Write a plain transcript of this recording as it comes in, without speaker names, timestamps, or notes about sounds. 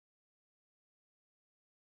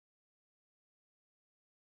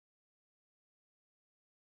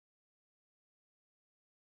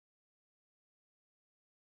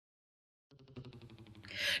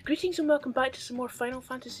Greetings and welcome back to some more Final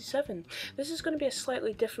Fantasy VII. This is going to be a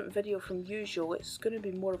slightly different video from usual. It's going to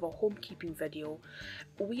be more of a homekeeping video.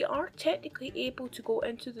 We are technically able to go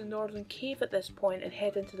into the northern cave at this point and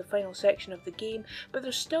head into the final section of the game, but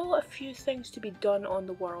there's still a few things to be done on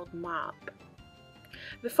the world map.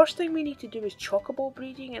 The first thing we need to do is chocobo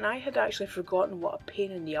breeding, and I had actually forgotten what a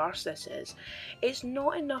pain in the arse this is. It's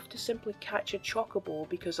not enough to simply catch a chocobo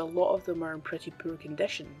because a lot of them are in pretty poor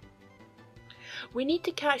condition. We need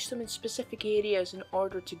to catch them in specific areas in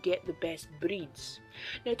order to get the best breeds.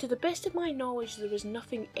 Now, to the best of my knowledge, there is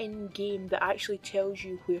nothing in-game that actually tells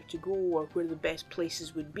you where to go or where the best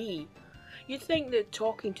places would be. You'd think that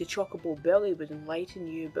talking to Chocobo Billy would enlighten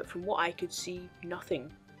you, but from what I could see,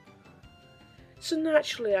 nothing. So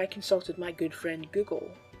naturally I consulted my good friend Google.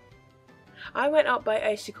 I went up by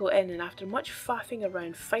Icicle Inn, and after much faffing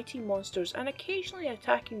around fighting monsters and occasionally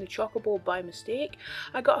attacking the chocobo by mistake,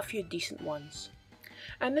 I got a few decent ones.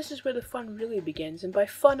 And this is where the fun really begins, and by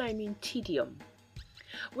fun I mean tedium.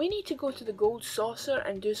 We need to go to the Gold Saucer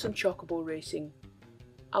and do some chocobo racing.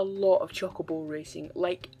 A lot of chocobo racing,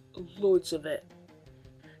 like loads of it.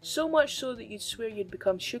 So much so that you'd swear you'd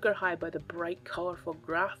become sugar high by the bright colourful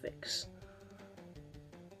graphics.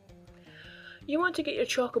 You want to get your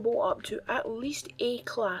chocobo up to at least A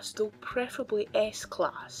class, though preferably S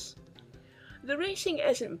class. The racing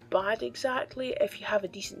isn't bad exactly if you have a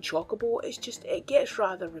decent chocobo, it's just it gets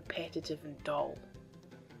rather repetitive and dull.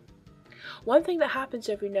 One thing that happens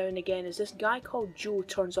every now and again is this guy called Joe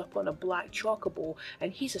turns up on a black chocobo,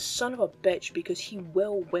 and he's a son of a bitch because he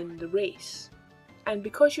will win the race. And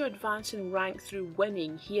because you advance in rank through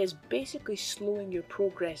winning, he is basically slowing your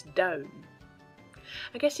progress down.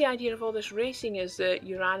 I guess the idea of all this racing is that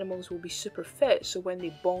your animals will be super fit, so when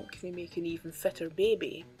they bonk they make an even fitter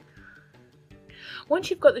baby. Once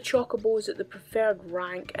you've got the chocobos at the preferred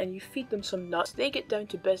rank and you feed them some nuts, they get down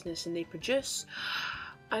to business and they produce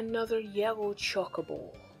another yellow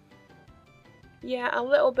chocobo. Yeah, a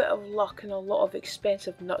little bit of luck and a lot of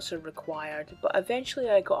expensive nuts are required, but eventually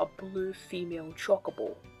I got a blue female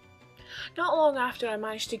chocobo. Not long after I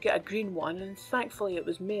managed to get a green one, and thankfully it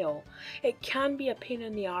was male. It can be a pain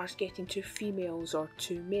in the arse getting 2 females or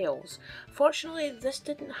 2 males. Fortunately this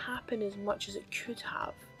didn't happen as much as it could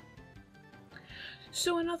have.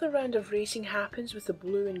 So another round of racing happens with the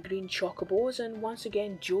blue and green chocobos, and once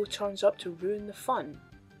again Joe turns up to ruin the fun.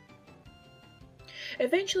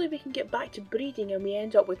 Eventually we can get back to breeding and we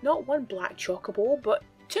end up with not 1 black chocobo but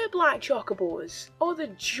 2 black chocobos! Oh, the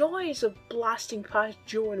joys of blasting past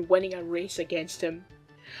Joe and winning a race against him.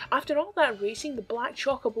 After all that racing, the black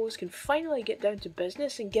chocobos can finally get down to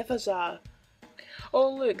business and give us a... Oh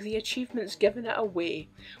look, the achievement's given it away.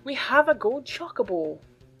 We have a gold chocobo!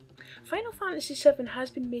 Final Fantasy VII has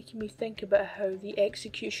been making me think about how the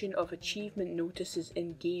execution of achievement notices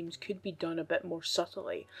in games could be done a bit more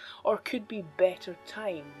subtly, or could be better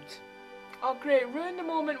timed. Oh great, ruin the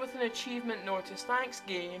moment with an achievement notice, thanks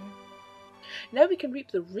game. Now we can reap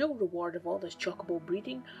the real reward of all this chocobo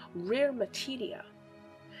breeding, rare materia.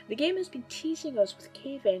 The game has been teasing us with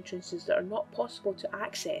cave entrances that are not possible to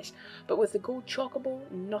access, but with the gold chocobo,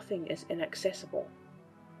 nothing is inaccessible.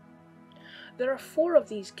 There are 4 of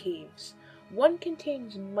these caves. One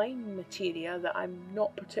contains mine materia that I'm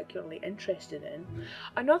not particularly interested in.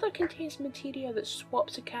 Another contains materia that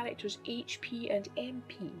swaps a character's HP and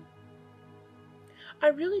MP. I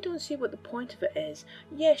really don't see what the point of it is.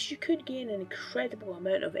 Yes, you could gain an incredible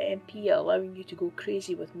amount of MP allowing you to go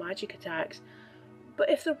crazy with magic attacks, but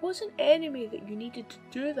if there was an enemy that you needed to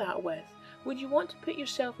do that with, would you want to put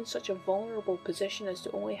yourself in such a vulnerable position as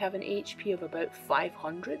to only have an HP of about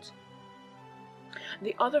 500?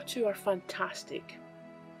 The other 2 are fantastic.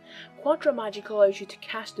 Quadra Magic allows you to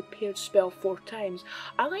cast the paired spell 4 times.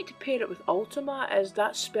 I like to pair it with Ultima, as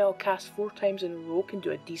that spell cast 4 times in a row can do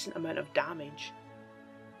a decent amount of damage.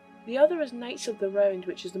 The other is Knights of the Round,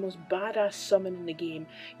 which is the most badass summon in the game.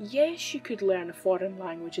 Yes, you could learn a foreign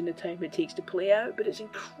language in the time it takes to play out, but it's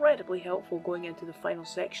incredibly helpful going into the final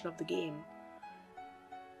section of the game.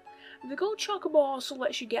 The Gold Chocobo also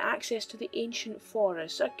lets you get access to the Ancient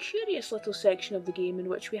Forest, a curious little section of the game in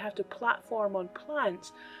which we have to platform on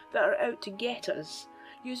plants that are out to get us,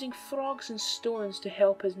 using frogs and stones to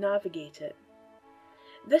help us navigate it.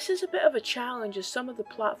 This is a bit of a challenge as some of the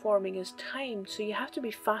platforming is timed, so you have to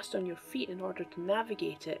be fast on your feet in order to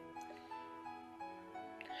navigate it.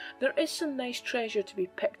 There is some nice treasure to be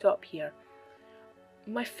picked up here.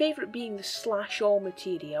 My favourite being the Slash All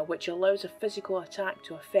materia, which allows a physical attack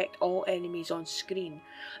to affect all enemies on screen.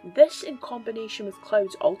 This, in combination with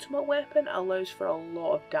Cloud's ultimate weapon, allows for a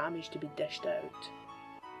lot of damage to be dished out.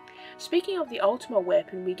 Speaking of the ultimate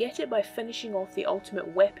weapon, we get it by finishing off the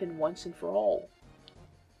ultimate weapon once and for all.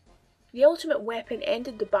 The ultimate weapon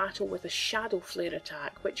ended the battle with a shadow flare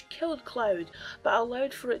attack, which killed Cloud but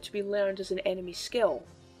allowed for it to be learned as an enemy skill.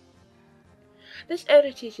 This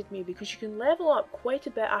irritated me because you can level up quite a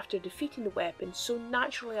bit after defeating the weapon, so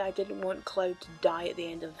naturally I didn't want Cloud to die at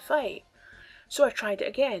the end of the fight. So I tried it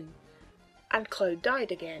again, and Cloud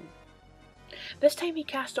died again. This time he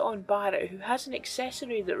cast it on Barret, who has an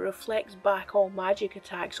accessory that reflects back all magic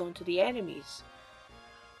attacks onto the enemies.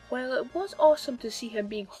 While it was awesome to see him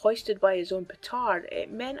being hoisted by his own petard,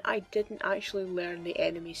 it meant I didn't actually learn the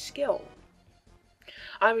enemy's skill.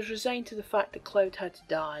 I was resigned to the fact that Cloud had to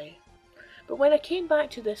die. But when I came back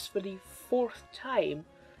to this for the 4th time,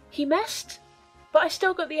 he missed! But I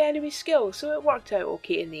still got the enemy's skill, so it worked out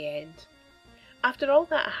okay in the end. After all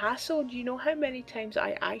that hassle, do you know how many times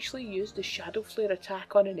I actually used the Shadow Flare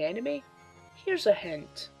attack on an enemy? Here's a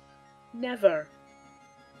hint. Never.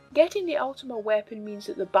 Getting the ultimate weapon means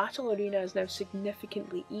that the battle arena is now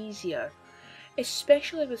significantly easier,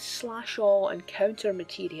 especially with slash all and counter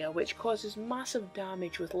materia, which causes massive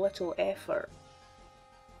damage with little effort.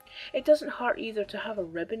 It doesn't hurt either to have a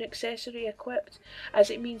ribbon accessory equipped, as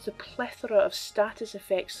it means the plethora of status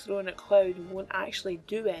effects thrown at Cloud won't actually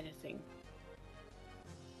do anything.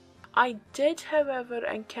 I did, however,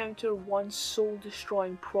 encounter one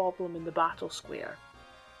soul-destroying problem in the battle square.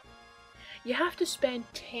 You have to spend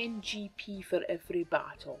 10 GP for every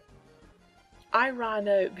battle. I ran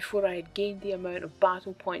out before I had gained the amount of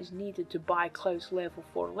battle points needed to buy Cloud's level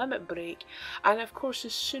 4 limit break, and of course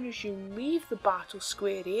as soon as you leave the battle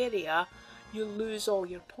square area, you lose all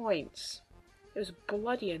your points. It was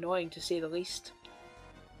bloody annoying to say the least.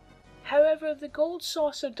 However, the gold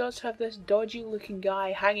saucer does have this dodgy looking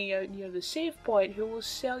guy hanging out near the save point who will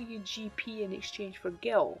sell you GP in exchange for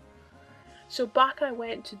gil. So back I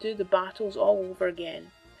went to do the battles all over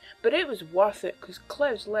again. But it was worth it because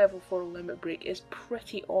Cloud's level 4 limit break is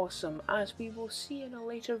pretty awesome, as we will see in a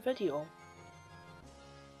later video.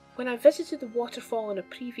 When I visited the waterfall in a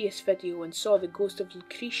previous video and saw the ghost of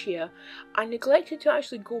Lucretia, I neglected to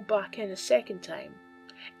actually go back in a second time.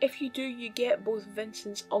 If you do, you get both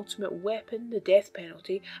Vincent's ultimate weapon, the death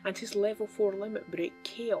penalty, and his level 4 limit break,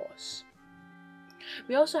 Chaos.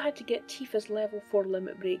 We also had to get Tifa's level 4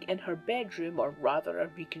 limit break in her bedroom, or rather a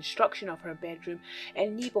reconstruction of her bedroom,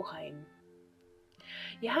 in Nibelheim.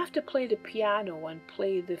 You have to play the piano and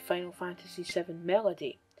play the Final Fantasy VII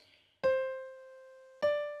melody.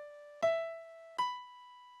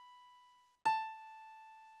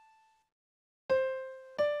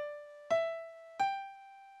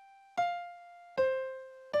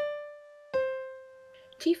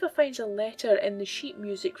 Tifa finds a letter in the sheet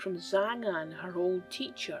music from Zangan, her old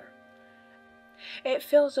teacher. It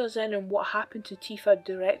fills us in on what happened to Tifa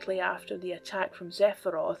directly after the attack from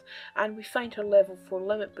Sephiroth, and we find her level 4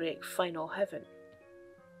 limit break, Final Heaven.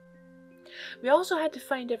 We also had to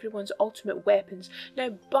find everyone's ultimate weapons. Now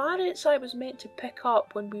Barret's I was meant to pick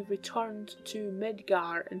up when we returned to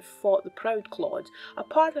Midgar and fought the Proud Claude.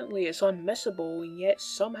 Apparently it's unmissable, and yet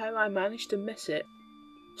somehow I managed to miss it.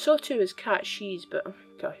 So too is Cat Shees, but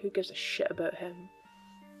God, who gives a shit about him?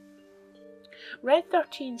 Red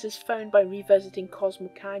 13's is found by revisiting Cosmo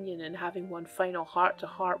Canyon and having one final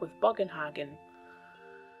heart-to-heart with Bugenhagen.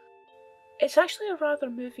 It's actually a rather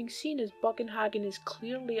moving scene as Bugenhagen is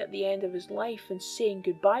clearly at the end of his life and saying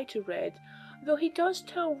goodbye to Red, though he does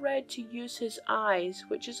tell Red to use his eyes,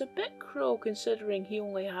 which is a bit cruel considering he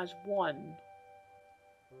only has one.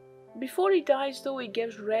 Before he dies though, he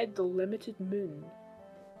gives Red the limited moon.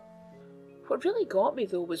 What really got me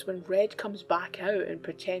though was when Red comes back out and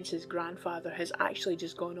pretends his grandfather has actually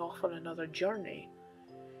just gone off on another journey.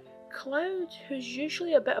 Cloud, who's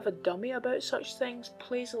usually a bit of a dummy about such things,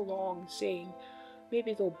 plays along, saying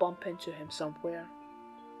maybe they'll bump into him somewhere.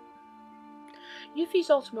 Yuffie's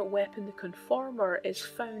ultimate weapon, the Conformer, is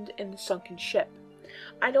found in the sunken ship.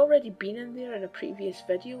 I'd already been in there in a previous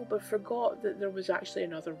video, but forgot that there was actually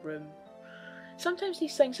another room. Sometimes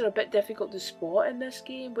these things are a bit difficult to spot in this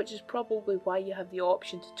game, which is probably why you have the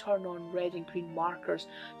option to turn on red and green markers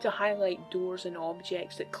to highlight doors and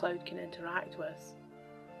objects that Cloud can interact with.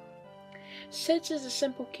 Cid's is a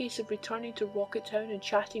simple case of returning to Rocket Town and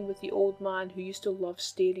chatting with the old man who used to love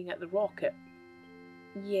staring at the rocket.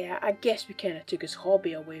 Yeah, I guess we kinda took his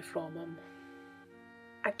hobby away from him.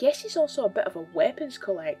 I guess he's also a bit of a weapons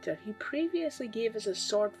collector. He previously gave us a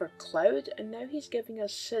sword for Cloud, and now he's giving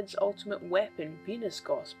us Cid's ultimate weapon, Venus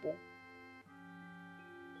Gospel.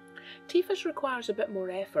 Tifa's requires a bit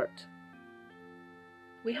more effort.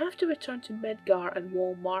 We have to return to Midgar and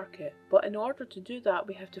Wall Market, but in order to do that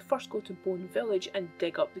we have to first go to Bone Village and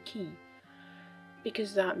dig up the key.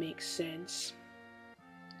 Because that makes sense.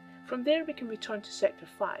 From there we can return to Sector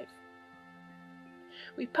 5.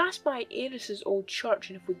 We pass by Eris's old church,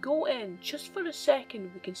 and if we go in just for a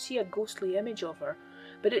second we can see a ghostly image of her,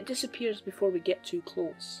 but it disappears before we get too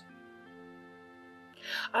close.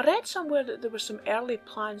 I read somewhere that there were some early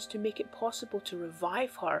plans to make it possible to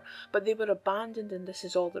revive her, but they were abandoned and this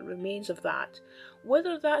is all that remains of that.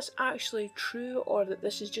 Whether that's actually true or that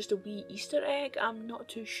this is just a wee Easter egg, I'm not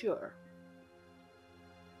too sure.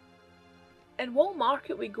 In Wall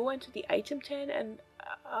Market we go into the item tent and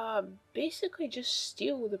basically just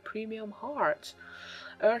steal the premium heart.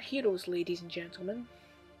 Our heroes, ladies and gentlemen.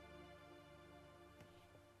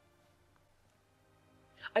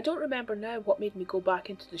 I don't remember now what made me go back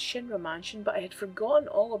into the Shinra mansion, but I had forgotten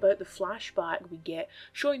all about the flashback we get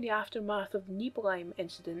showing the aftermath of the Nibelheim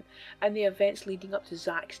incident and the events leading up to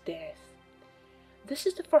Zack's death. This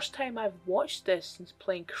is the first time I've watched this since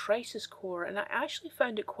playing Crisis Core, and I actually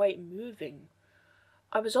found it quite moving.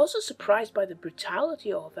 I was also surprised by the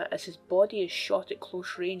brutality of it, as his body is shot at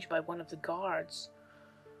close range by one of the guards.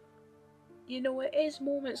 You know, it is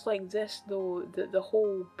moments like this though that the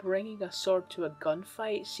whole bringing a sword to a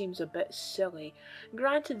gunfight seems a bit silly.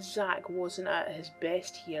 Granted, Zack wasn't at his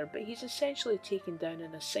best here, but he's essentially taken down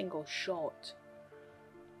in a single shot.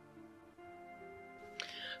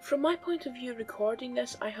 From my point of view recording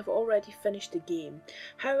this, I have already finished the game.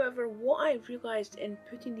 However, what I realised in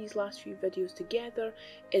putting these last few videos together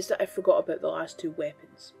is that I forgot about the last two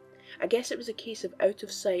weapons. I guess it was a case of out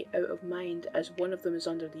of sight, out of mind, as one of them is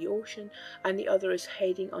under the ocean and the other is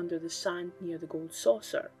hiding under the sand near the gold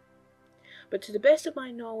saucer. But to the best of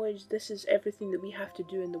my knowledge, this is everything that we have to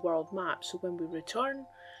do in the world map, so when we return,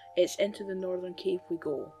 it's into the northern cave we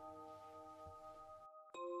go.